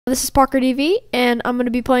This is Parker DV, and I'm going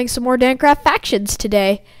to be playing some more DanCraft factions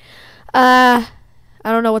today. I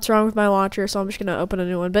don't know what's wrong with my launcher, so I'm just going to open a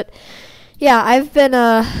new one. But, yeah, I've been,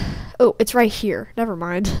 oh, it's right here. Never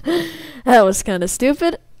mind. That was kind of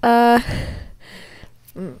stupid. Alright,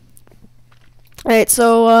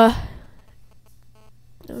 so,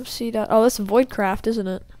 let's see that. Oh, that's Voidcraft, isn't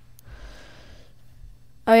it?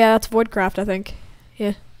 Oh, yeah, that's Voidcraft, I think.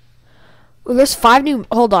 Yeah. Ooh, there's 5 new.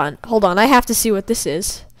 Hold on. I have to see what this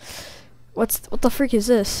is. What the freak is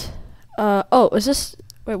this? Oh, is this?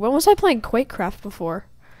 Wait, when was I playing Quakecraft before?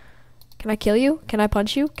 Can I kill you? Can I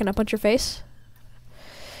punch you? Can I punch your face?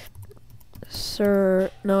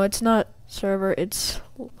 No, it's not server. It's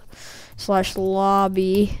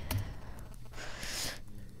 /lobby.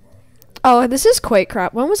 Oh, this is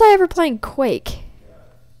Quakecraft. When was I ever playing Quake?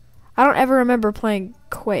 I don't ever remember playing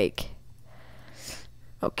Quake.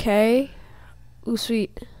 Okay. Ooh,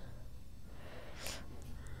 sweet.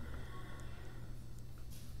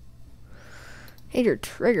 Major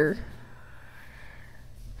trigger.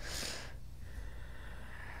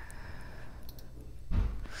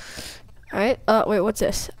 Alright, wait, what's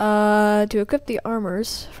this? To equip the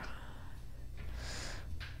armors.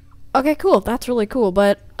 Okay, cool. That's really cool,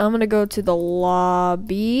 but I'm gonna go to the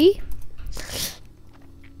lobby.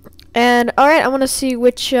 And, alright, I wanna see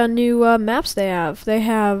which new maps they have. They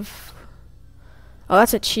have... Oh,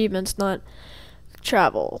 that's achievements, not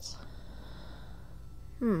travel.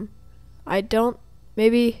 I don't...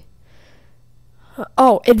 Maybe...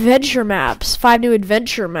 Oh, adventure maps. 5 new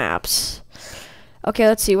adventure maps. Okay,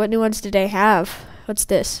 let's see. What new ones did they have? What's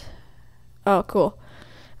this? Oh, cool.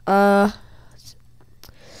 You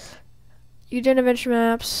did adventure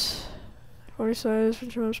maps. 40 size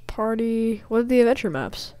adventure maps. Party. What are the adventure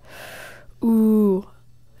maps? Ooh.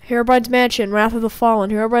 Herobrine's Mansion. Wrath of the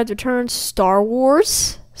Fallen. Herobrine's Return. Star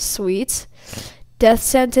Wars. Sweet. Death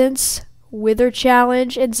Sentence. Wither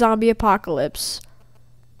Challenge. And Zombie Apocalypse.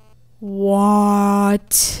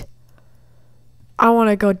 What? I want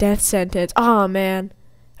to go Death Sentence. Oh, man.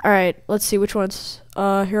 Alright, let's see which ones.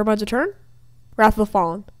 Herobrine's Return? Wrath of the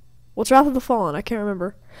Fallen. What's Wrath of the Fallen? I can't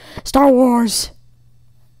remember. Star Wars!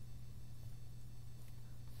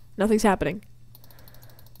 Nothing's happening.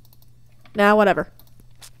 Nah, whatever.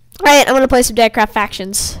 Alright, I'm gonna play some DanCraft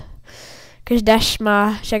factions. Cause that's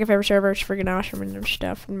my second favorite server. It's freaking awesome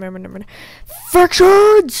stuff.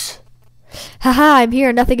 Factions! Haha, I'm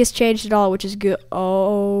here. Nothing has changed at all, which is good.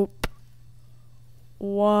 Oh.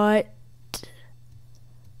 What?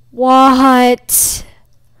 What?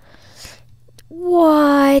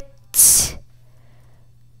 What?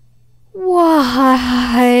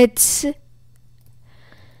 What?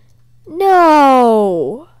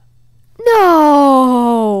 No.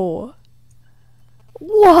 No.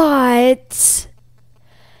 What?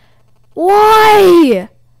 Why?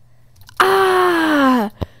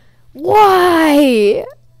 Ah! Why?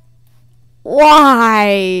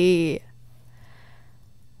 Why?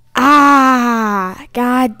 Ah!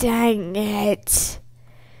 God dang it.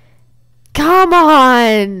 Come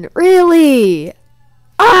on! Really?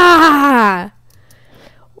 Ah!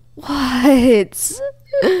 What?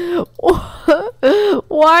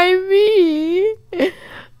 Why me?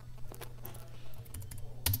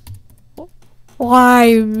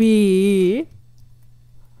 Why me?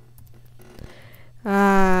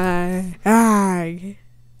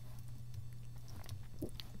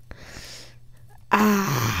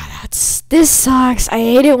 This sucks. I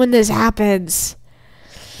hate it when this happens.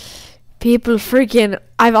 People freaking,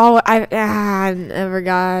 never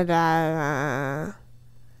got, I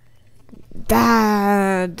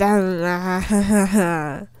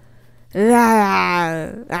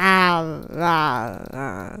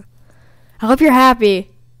hope you're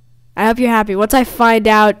happy. I hope you're happy. Once I find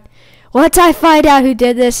out who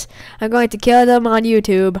did this, I'm going to kill them on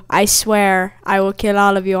YouTube. I swear, I will kill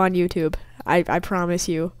all of you on YouTube. I promise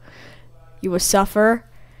you. You will suffer,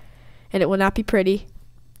 and it will not be pretty.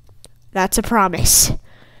 That's a promise.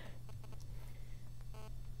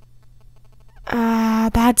 I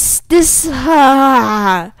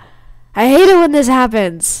hate it when this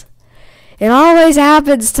happens. It always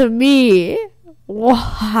happens to me.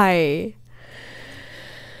 Why?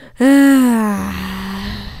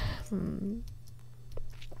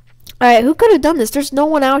 Alright, who could have done this? There's no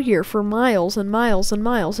one out here for miles and miles and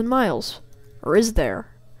miles and miles. Or is there?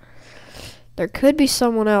 There could be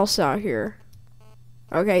someone else out here.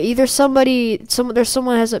 Okay, either there's someone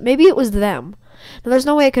has it. Maybe it was them. No, there's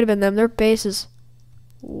no way it could have been them. Their base is...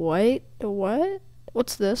 Wait, what?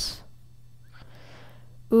 What's this?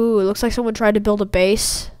 Ooh, it looks like someone tried to build a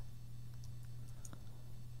base.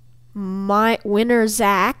 My winner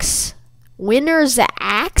Zax. Winner's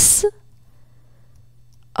axe?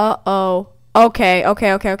 Uh-oh. Okay.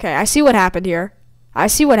 I see what happened here.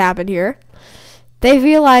 They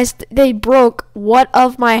realized they broke what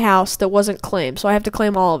of my house that wasn't claimed, so I have to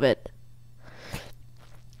claim all of it.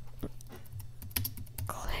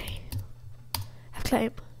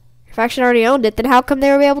 Claim. Your faction already owned it, then how come they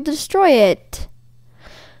were able to destroy it?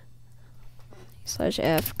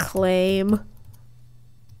 /F claim.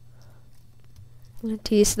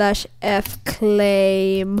 T/F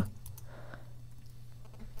claim.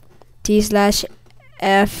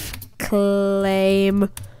 T/F claim.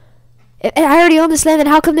 I already own this land, then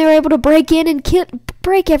how come they were able to break in and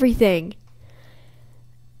break everything?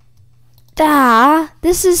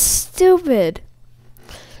 This is stupid.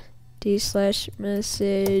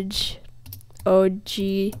 D/message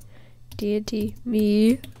OG deity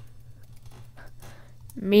me.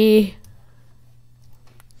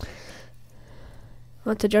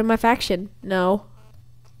 Want to join my faction? No.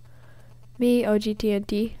 Me OG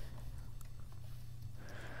TNT.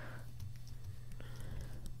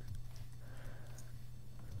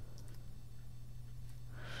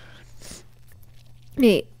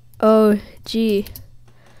 Me OG TNT.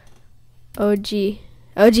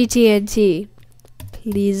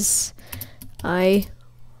 Please. I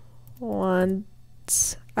want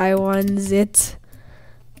it.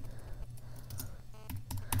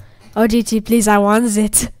 OGT, please, I want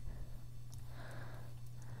it.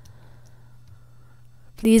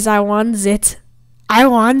 Please, I want it.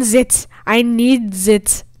 I need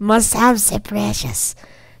it. Must have the precious.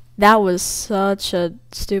 That was such a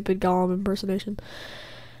stupid Gollum impersonation.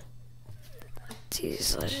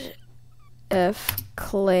 T/F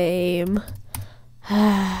claim.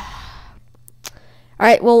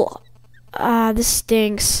 Alright, well, this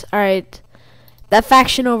stinks. Alright. That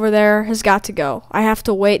faction over there has got to go. I have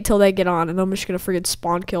to wait till they get on, and I'm just gonna friggin'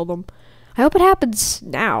 spawn kill them. I hope it happens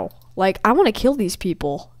now. Like, I want to kill these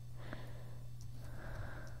people.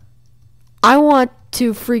 I want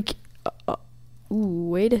to ooh,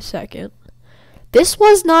 wait a second. This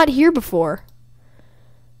was not here before.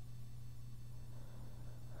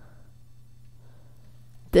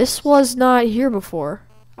 This was not here before,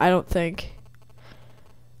 I don't think.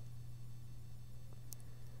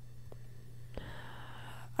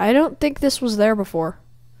 I don't think this was there before.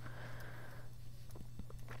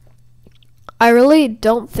 I really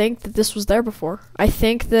don't think that this was there before. I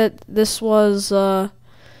think that this was, I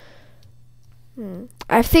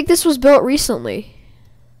think this was built recently.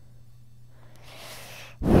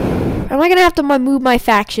 Am I gonna have to move my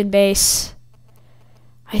faction base?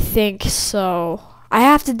 I think so. I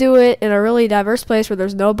have to do it in a really diverse place where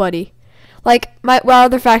there's nobody. Like, my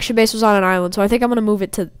other faction base was on an island, so I think I'm gonna move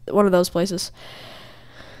it to one of those places.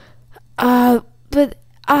 But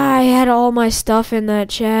I had all my stuff in that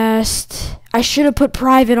chest. I should have put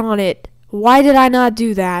private on it. Why did I not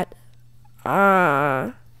do that?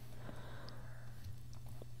 Dang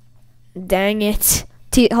it.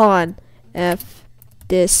 Hold on. F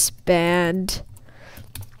disband.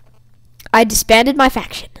 I disbanded my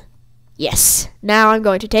faction. Yes. Now I'm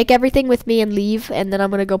going to take everything with me and leave, and then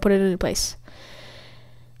I'm going to go put it in a place.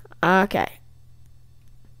 Okay.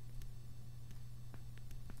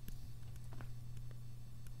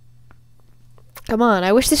 Come on,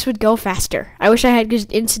 I wish this would go faster. I wish I had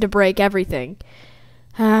just instant break everything.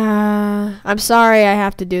 I'm sorry I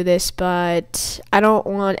have to do this, but I don't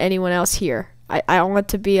want anyone else here. I want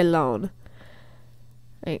to be alone.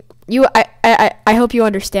 I hope you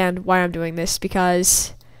understand why I'm doing this,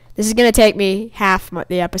 because this is gonna take me half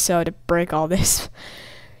the episode to break all this.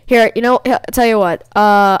 Here, you know, I'll tell you what.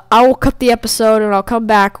 I will cut the episode and I'll come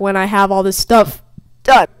back when I have all this stuff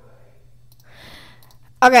done.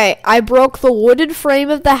 Okay, I broke the wooden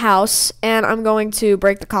frame of the house, and I'm going to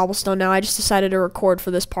break the cobblestone now. I just decided to record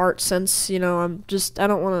for this part since, you know, I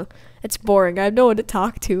don't want to, it's boring. I have no one to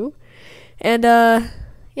talk to. And,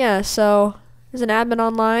 yeah, so there's an admin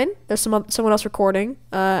online. There's someone else recording.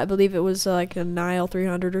 I believe it was, like, a Nile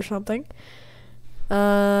 300 or something.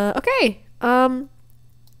 Okay.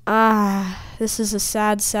 This is a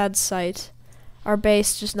sad, sad sight. Our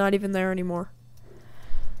base just not even there anymore.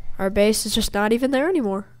 Our base is just not even there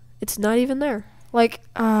anymore. It's not even there. Like,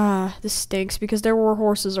 this stinks because there were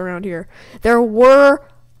horses around here. There were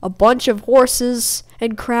a bunch of horses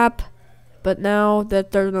and crap, but now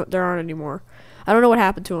that there aren't anymore. I don't know what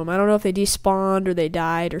happened to them. I don't know if they despawned or they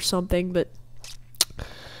died or something, but I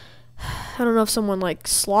don't know if someone, like,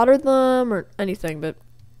 slaughtered them or anything, but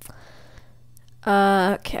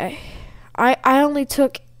okay. I only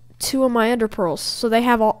took 2 of my ender pearls, so they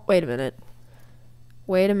have all.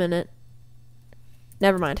 Wait a minute.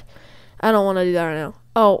 Never mind. I don't want to do that right now.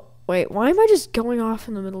 Oh, Wait, why am I just going off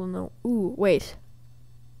in the middle of no? Ooh, wait.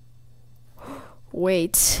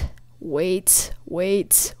 Wait. Wait.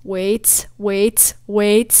 Wait. Wait. Wait.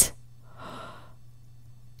 Wait.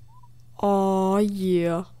 Oh,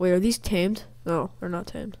 yeah. Wait, are these tamed? No, they're not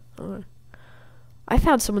tamed. Okay. I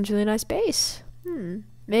found someone's really nice base.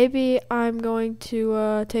 Maybe I'm going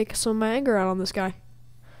to take some of my anger out on this guy.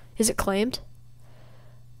 Is it claimed?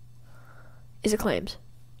 Is it claimed?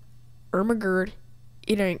 Ermagerd,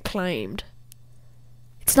 it ain't claimed.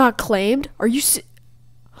 It's not claimed? Are you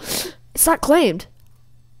It's not claimed.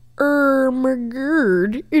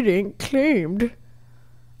 Ermagerd, it ain't claimed.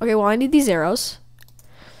 Okay, well, I need these arrows.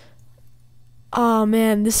 Oh,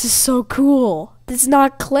 man, this is so cool. This is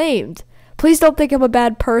not claimed. Please don't think I'm a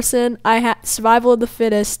bad person. Survival of the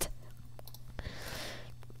fittest.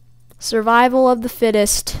 Survival of the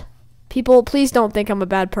fittest. People, please don't think I'm a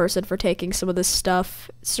bad person for taking some of this stuff.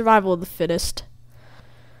 Survival of the fittest.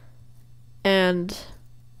 And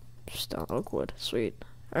stone oak wood. Sweet.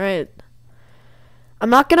 Alright. I'm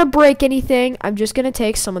not gonna break anything. I'm just gonna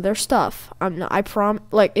take some of their stuff.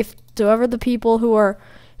 Like, if to whoever the people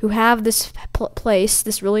who have this place,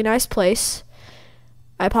 this really nice place,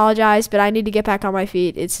 I apologize, but I need to get back on my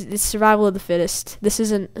feet. It's survival of the fittest. This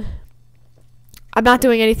isn't... I'm not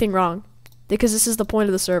doing anything wrong. Because this is the point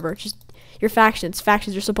of the server. Just your factions.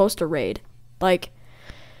 Factions are supposed to raid. Like,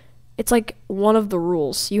 it's like one of the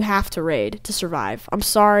rules. You have to raid to survive. I'm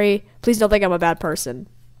sorry. Please don't think I'm a bad person.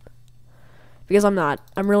 Because I'm not.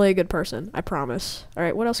 I'm really a good person. I promise.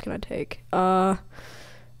 Alright, what else can I take? I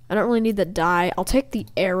don't really need the dye. I'll take the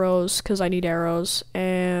arrows, because I need arrows.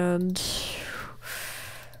 And...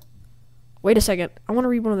 wait a second. I want to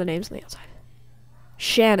read one of the names on the outside.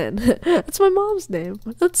 Shannon. That's my mom's name.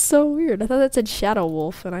 That's so weird. I thought that said Shadow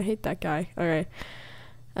Wolf, and I hate that guy. Alright.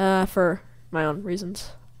 For my own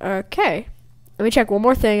reasons. Okay. Let me check one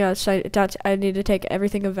more thing. I need to take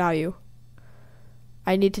everything of value.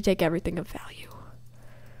 I need to take everything of value.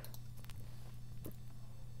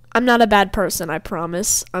 I'm not a bad person, I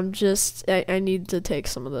promise. I'm just... I need to take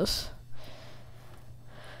some of this.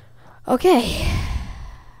 Okay.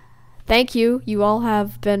 Thank you. You all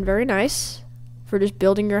have been very nice for just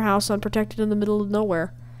building your house unprotected in the middle of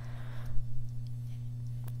nowhere.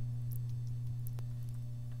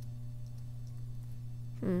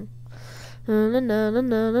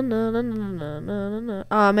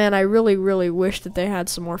 Ah, man, I really, really wish that they had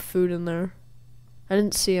some more food in there. I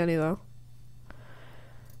didn't see any, though.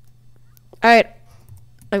 Alright.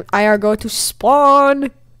 I are going to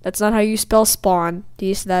spawn. That's not how you spell spawn.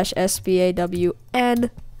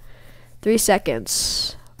 D/SPAWN. 3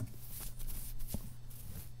 seconds.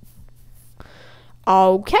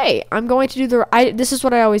 Okay, I'm going to do this is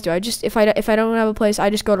what I always do. If I don't have a place,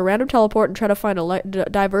 I just go to random teleport and try to find a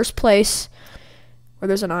diverse place where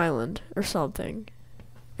there's an island or something.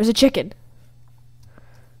 There's a chicken.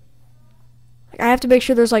 I have to make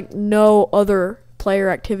sure there's like no other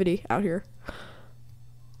player activity out here.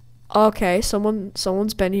 Okay,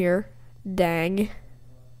 someone's been here. Dang.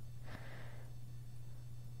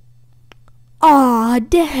 Aw,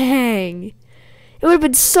 dang. It would have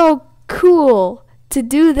been so cool to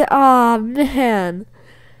do that. Aw, man.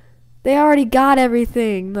 They already got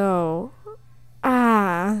everything, though.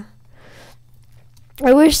 Ah.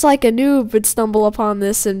 I wish, like, a noob would stumble upon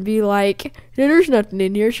this and be like, there's nothing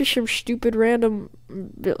in here. It's just some stupid random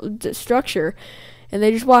structure. And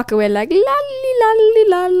they just walk away like,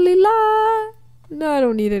 la-li-la-li-la-li-la. No, I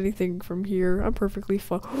don't need anything from here. I'm perfectly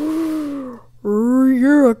fine.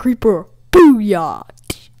 You're a creeper. Booyah!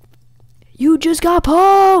 You just got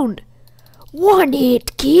pwned!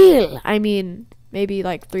 1-hit kill! I mean, maybe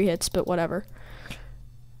like 3 hits, but whatever.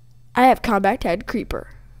 I have combat head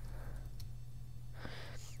creeper.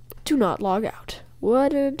 Do not log out.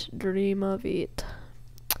 Wouldn't dream of it.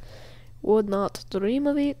 Would not dream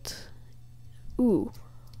of it. Ooh.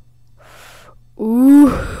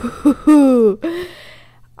 Ooh.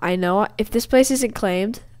 I know. If this place isn't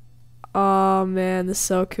claimed. Oh man, this is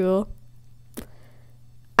so cool.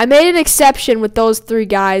 I made an exception with those 3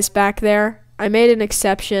 guys back there. I made an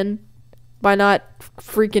exception by not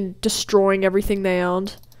freaking destroying everything they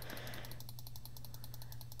owned.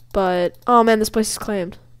 But, oh man, this place is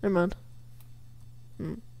claimed. Never mind.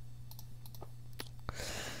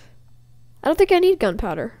 I don't think I need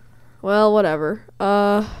gunpowder. Well, whatever.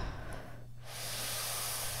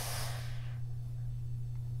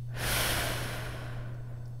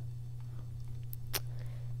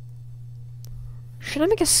 Should I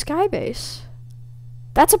make a sky base?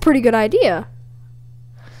 That's a pretty good idea.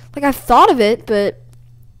 Like, I've thought of it, but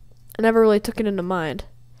I never really took it into mind.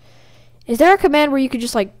 Is there a command where you could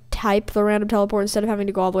just, like, type the random teleport instead of having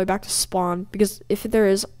to go all the way back to spawn, because if there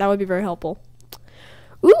is, that would be very helpful.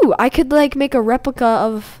 Ooh, I could like make a replica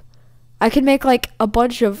of, I could make like a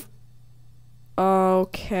bunch of,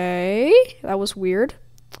 okay, that was weird.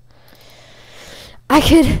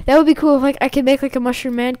 That would be cool if like I could make like a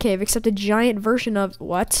mushroom man cave, except a giant version of,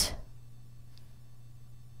 what?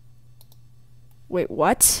 Wait,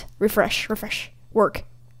 what? Refresh, work.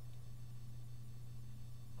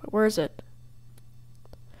 Where is it?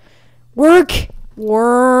 Work!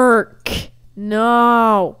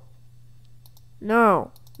 No!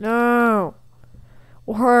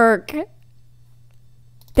 Work!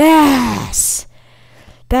 Yes!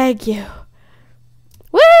 Thank you.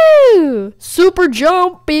 Woo! Super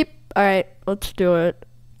jump! Beep! Alright, let's do it.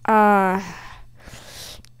 I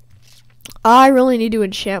really need to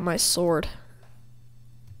enchant my sword.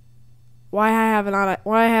 Why I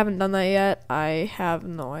haven't done that yet, I have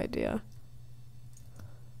no idea.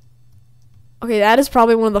 Okay, that is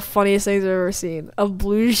probably one of the funniest things I've ever seen. A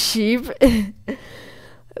blue sheep.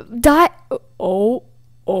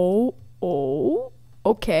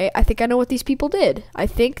 Okay, I think I know what these people did. I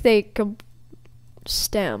think they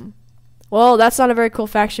stem. Well, that's not a very cool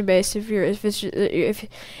faction base. If it's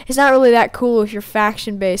not really that cool if your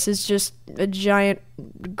faction base is just a giant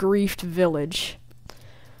griefed village.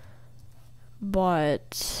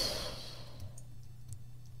 But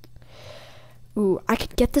ooh, I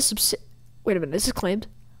could get this. Wait a minute, this is claimed.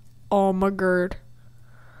 Oh my god.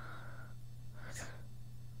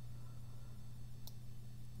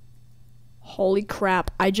 Holy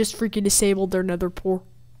crap! I just freaking disabled their nether portal.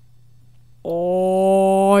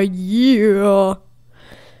 Oh yeah.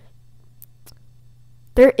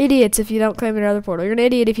 They're idiots if you don't claim your nether portal. You're an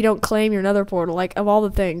idiot if you don't claim your nether portal. Like, of all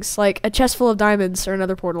the things, like a chest full of diamonds or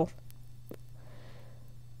another portal.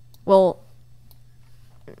 Well,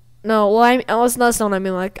 no, well, that's not what I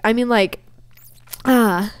mean. Like,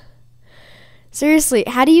 seriously,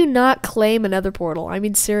 how do you not claim another portal? I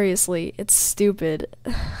mean, seriously, it's stupid.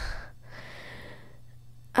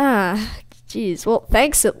 Jeez. Well,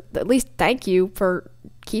 thanks, at least thank you for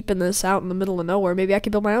keeping this out in the middle of nowhere. Maybe I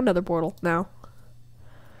can build my own nether portal now.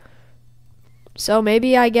 So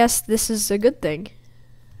maybe I guess this is a good thing.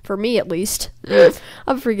 For me, at least.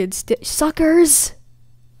 I'm freaking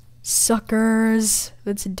Suckers.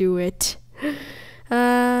 Let's do it.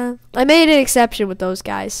 I made an exception with those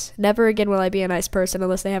guys. Never again will I be a nice person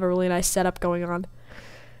unless they have a really nice setup going on.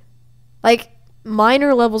 Like,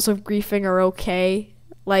 minor levels of griefing are okay.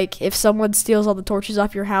 Like, if someone steals all the torches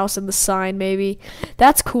off your house and the sign, maybe.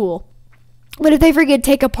 That's cool. But if they freaking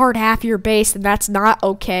take apart half your base, then that's not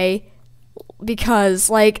okay.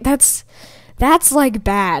 Because, like, that's like,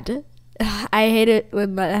 bad. I hate it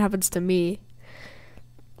when that happens to me.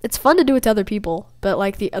 It's fun to do it to other people, but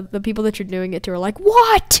like the people that you're doing it to are like,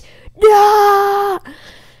 what? No!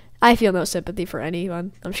 I feel no sympathy for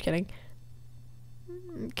anyone. I'm just kidding.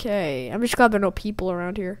 Okay, I'm just glad there are no people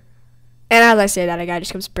around here. And as I say that, a guy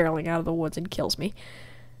just comes barreling out of the woods and kills me.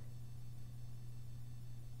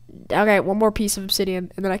 Okay, one more piece of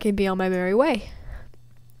obsidian, and then I can be on my merry way.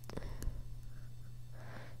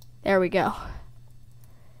 There we go.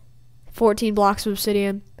 14 blocks of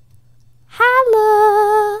obsidian.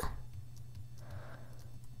 Holla!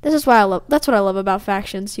 This is what I love. That's what I love about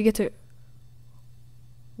factions. You get to.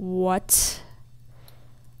 What?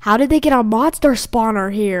 How did they get a monster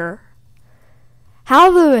spawner here? How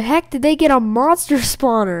the heck did they get a monster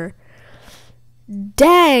spawner?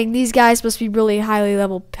 Dang, these guys must be really high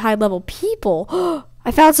level people.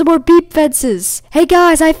 I found some more beep fences. Hey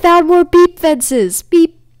guys, I found more beep fences.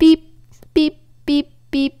 Beep beep beep beep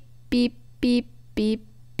beep beep beep beep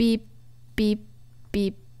beep. Beep,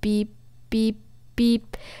 beep, beep, beep, beep,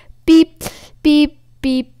 beep, beep,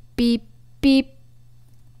 beep, beep, beep,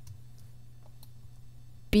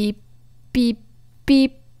 beep, beep,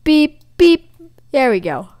 beep, beep, beep. There we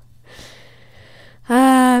go.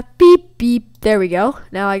 Beep, beep. There we go.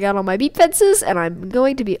 Now I got all my beep fences, and I'm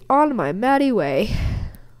going to be on my merry way.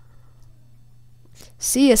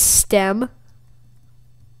 See ya, stem.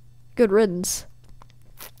 Good riddance.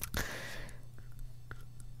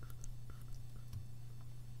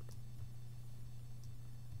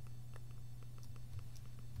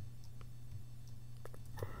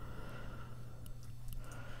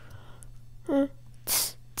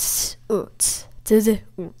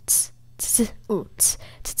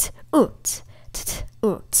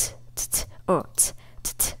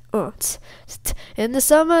 In the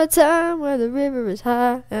summertime where the river is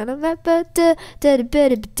high and I'm not but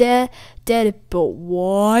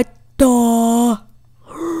what the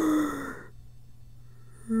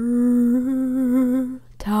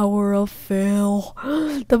Tower of Phil.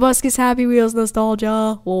 The bus gets Happy Wheels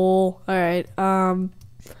nostalgia. Lol. Alright, oh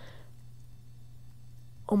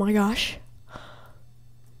my gosh.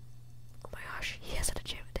 Oh my gosh, he has an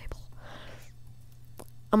enchantment table.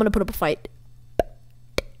 I'm gonna put up a fight.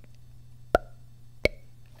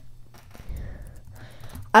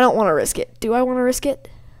 I don't want to risk it. Do I want to risk it?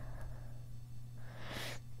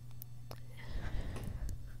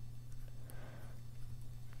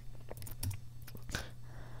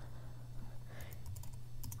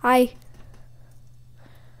 Hi.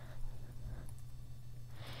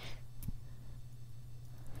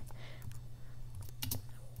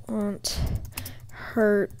 Won't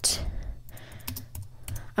hurt.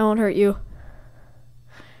 I won't hurt you.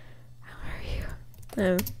 I won't hurt you.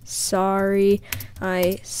 I'm sorry.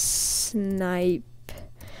 I sniped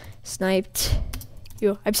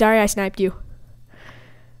you. I'm sorry I sniped you.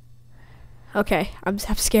 Okay, I'm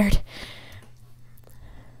scared.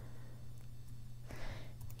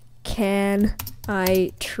 Can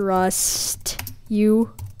I trust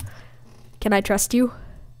you? Can I trust you?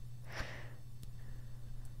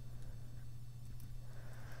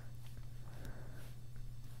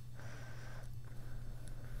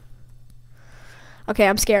 Okay,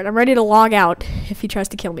 I'm scared. I'm ready to log out if he tries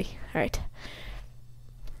to kill me. Alright.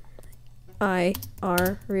 I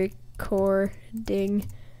are recording.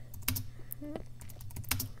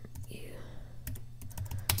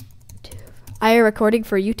 I are recording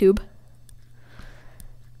for YouTube.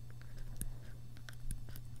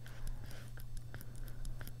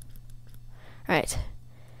 Alright.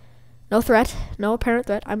 No threat. No apparent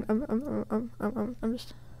threat. I'm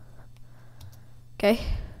just. Okay.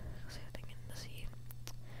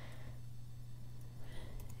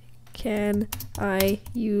 Can I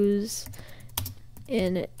use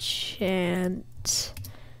enchant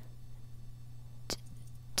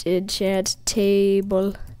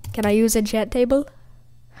table? Can I use enchant table?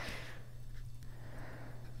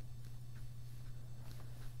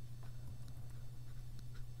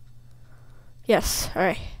 Yes,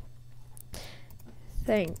 alright.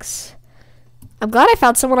 Thanks. I'm glad I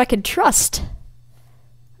found someone I can trust.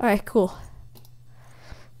 Alright, cool.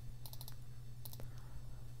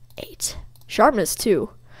 8. Sharpness 2.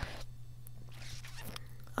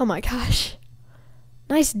 Oh my gosh.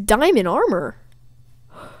 Nice diamond armor.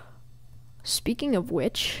 Speaking of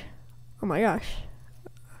which, oh my gosh.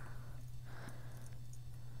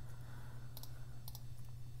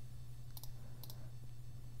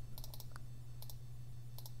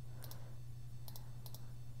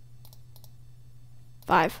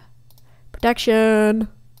 Five. Protection.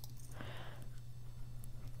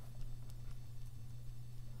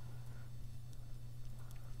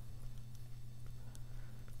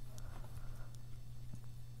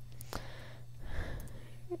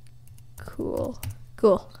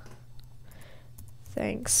 Cool.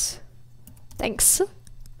 Thanks.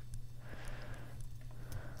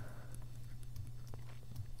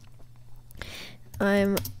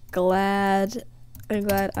 I'm glad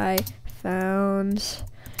I found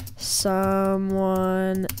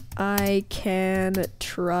someone I can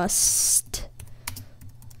trust.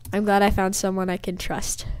 I'm glad I found someone I can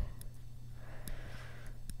trust.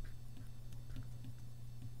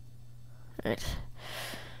 Alright.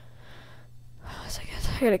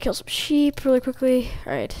 I gotta kill some sheep really quickly.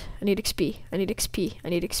 Alright, I need XP. I need XP.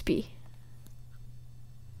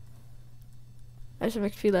 I have some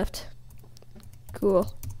XP left.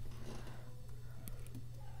 Cool.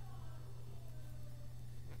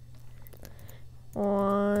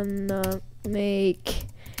 Wanna make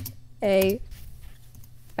a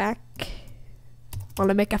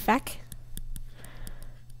fac?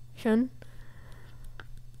 Shun?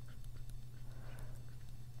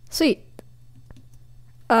 Sweet.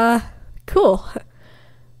 Cool.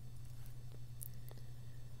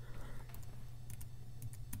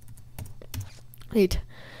 Neat.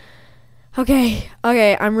 Okay,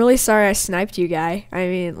 I'm really sorry I sniped you, guy. I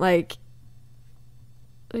mean, like,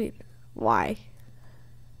 wait, why?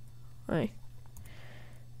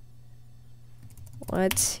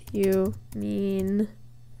 What you mean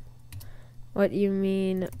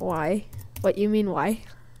why?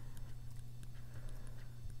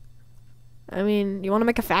 I mean, you want to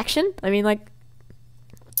make a faction? I mean, like,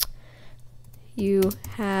 you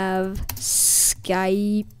have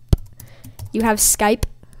Skype.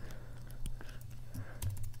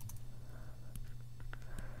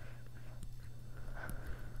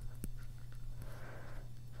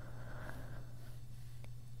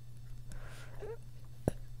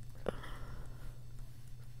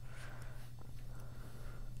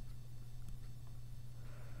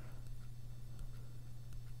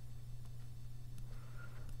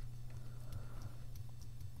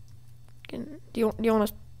 Do you want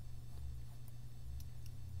to?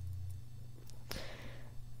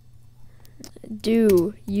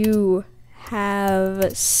 Do you have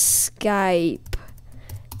Skype?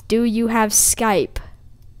 Do you have Skype?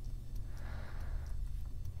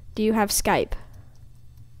 Do you have Skype?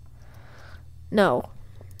 No.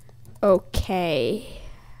 Okay.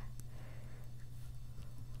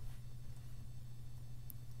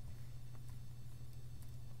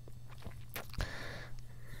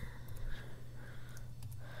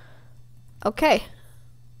 Okay.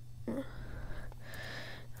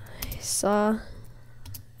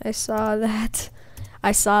 I saw that.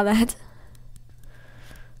 I saw that.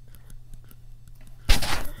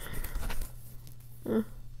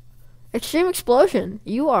 Extreme Explosion,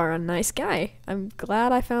 you are a nice guy. I'm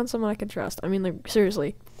glad I found someone I can trust. I mean, like,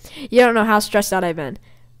 seriously. You don't know how stressed out I've been.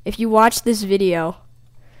 If you watch this video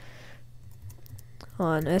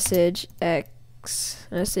on message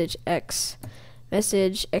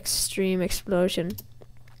Extreme Explosion,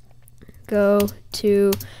 go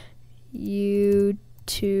to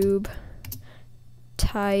YouTube,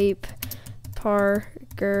 type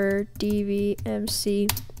Parker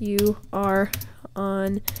DVMC. You are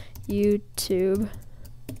on YouTube.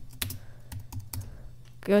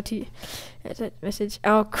 Go to message.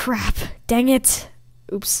 Oh crap! Dang it!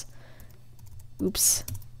 Oops. Oops.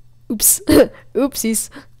 Oops. Oopsies.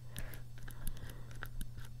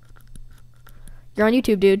 You're on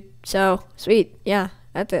YouTube, dude. So sweet. Yeah.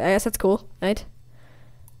 I guess that's cool, right?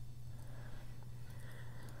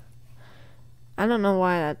 I don't know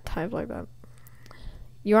why that typed like that.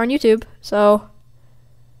 You're on YouTube, so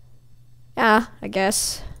yeah, I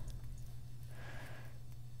guess.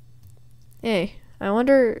 Hey, I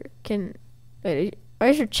wonder, wait, why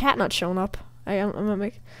is your chat not showing up? I'm gonna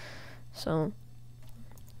make, so,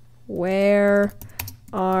 where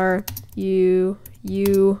are you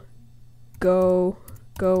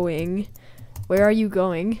going? Where are you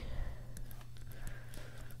going?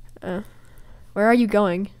 Where are you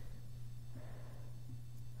going?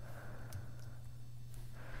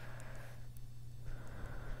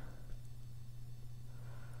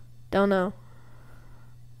 Don't know.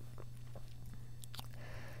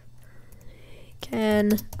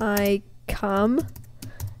 Can I come?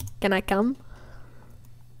 Can I come?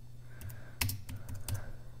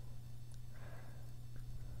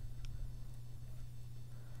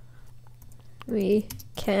 We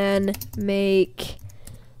can make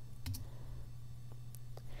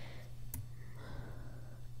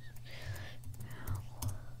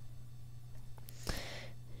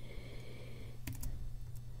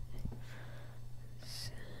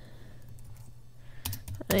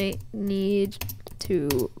I need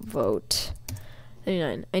to vote.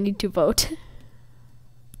 99. I need to vote.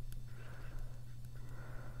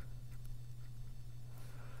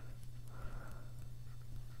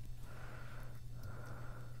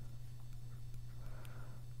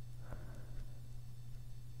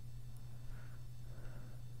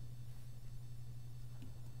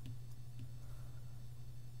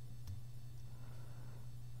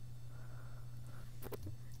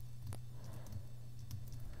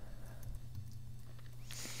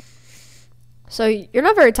 So you're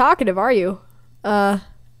not very talkative, are you?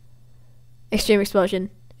 Extreme Explosion.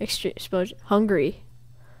 Extreme Explosion. Hungry.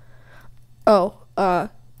 Oh,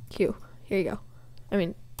 Q. Here you go. I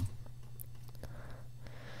mean,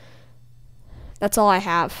 that's all I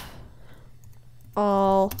have.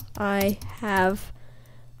 All I have.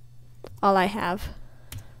 All I have.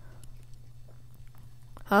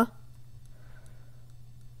 Huh?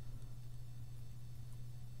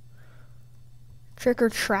 Trick or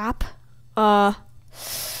trap?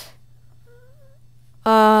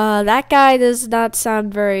 That guy does not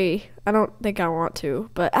sound very, I don't think I want to,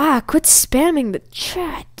 but, quit spamming the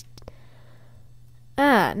chat.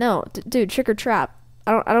 No, dude, trick or trap.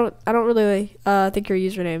 I don't really, think your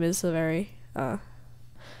username is a very, oh,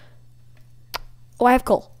 I have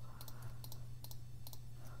coal.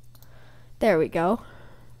 There we go.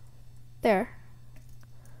 There.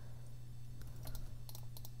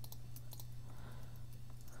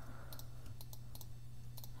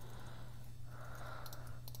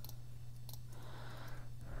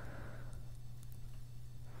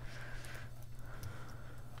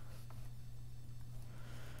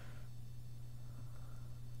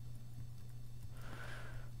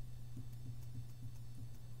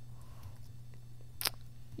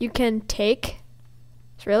 You can take?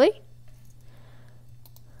 Really?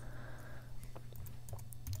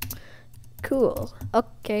 Cool.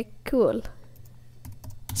 Okay, cool.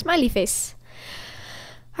 Smiley face.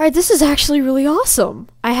 Alright, this is actually really awesome.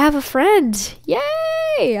 I have a friend. Yay!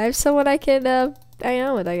 I have someone I can hang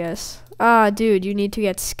out with, I guess. Dude, you need to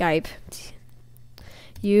get Skype.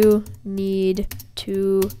 You need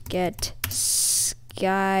to get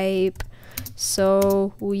Skype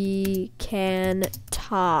so we can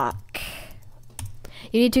talk.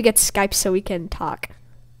 You need to get Skype so we can talk.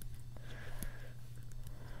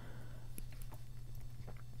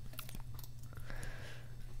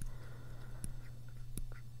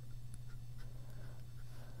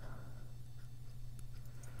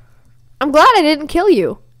 I'm glad I didn't kill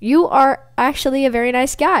you. You are actually a very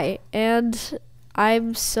nice guy, and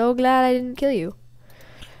I'm so glad I didn't kill you.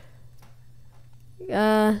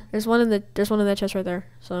 There's one in the chest right there,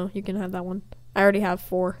 so you can have that one. I already have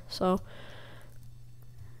 4, so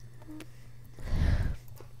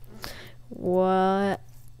what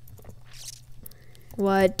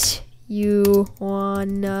you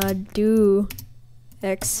wanna do,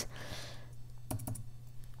 X?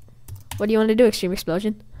 What do you want to do, Extreme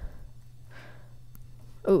Explosion?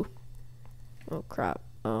 Oh. Oh crap.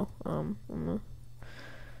 Oh,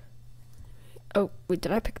 oh, wait,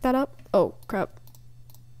 did I pick that up? Oh, crap.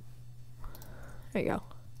 There you go.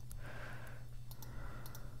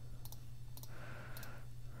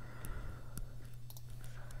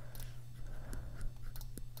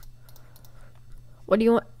 What do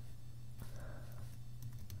you want?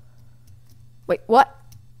 Wait, what?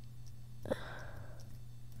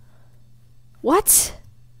 What?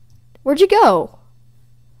 Where'd you go?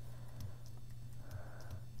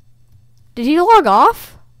 Did he log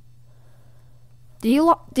off? Did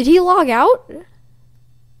he log out?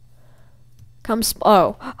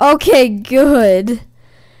 Oh, okay, good.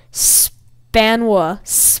 Spawn.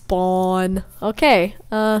 Okay,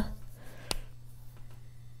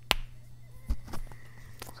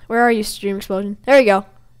 where are you, Stream Explosion? There we go.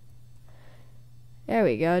 There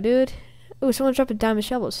we go, dude. Ooh, someone dropped a diamond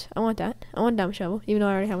shovels. I want that. I want a diamond shovel, even though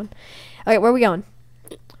I already have one. Okay, where are we going?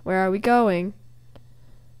 Where are we going?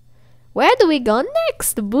 Where do we go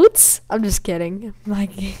next, Boots? I'm just kidding.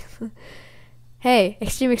 Like, hey,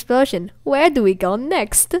 Extreme Explosion, where do we go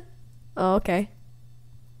next? Oh, okay.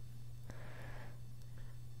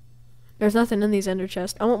 There's nothing in these ender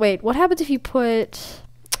chests. Oh, wait, what happens if you put...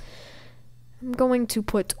 I'm going to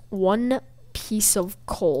put 1 piece of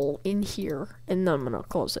coal in here, and then I'm gonna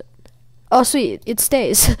close it. Oh, sweet, it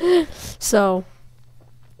stays. So...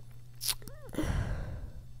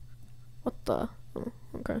 What the... Oh,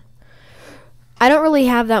 okay. I don't really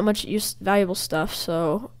have that much valuable stuff,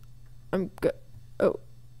 so I'm good. Oh,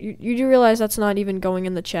 you do realize that's not even going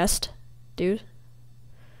in the chest, dude?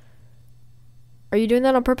 Are you doing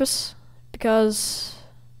that on purpose? Because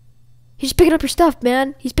he's picking up your stuff,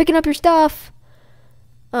 man. He's picking up your stuff.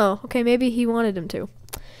 Oh, okay, maybe he wanted him to.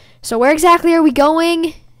 So where exactly are we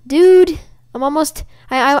going, dude? I'm almost.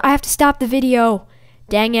 I have to stop the video.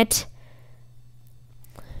 Dang it.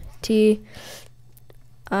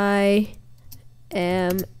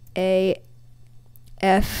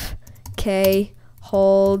 AFK,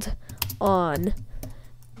 hold on.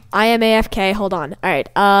 I am AFK, hold on.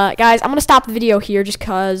 Alright, guys, I'm gonna stop the video here just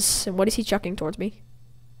cause, what is he chucking towards me?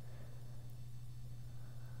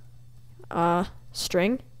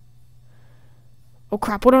 String? Oh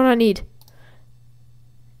crap, what do I need?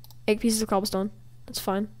 8 pieces of cobblestone, that's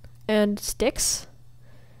fine. And sticks?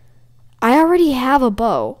 I already have a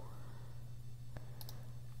bow.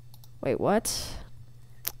 Wait, what?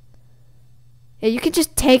 Yeah, you can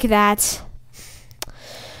just take that.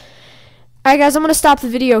 Alright guys, I'm gonna stop the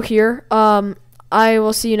video here. I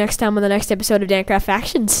will see you next time on the next episode of DanCraft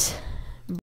Factions.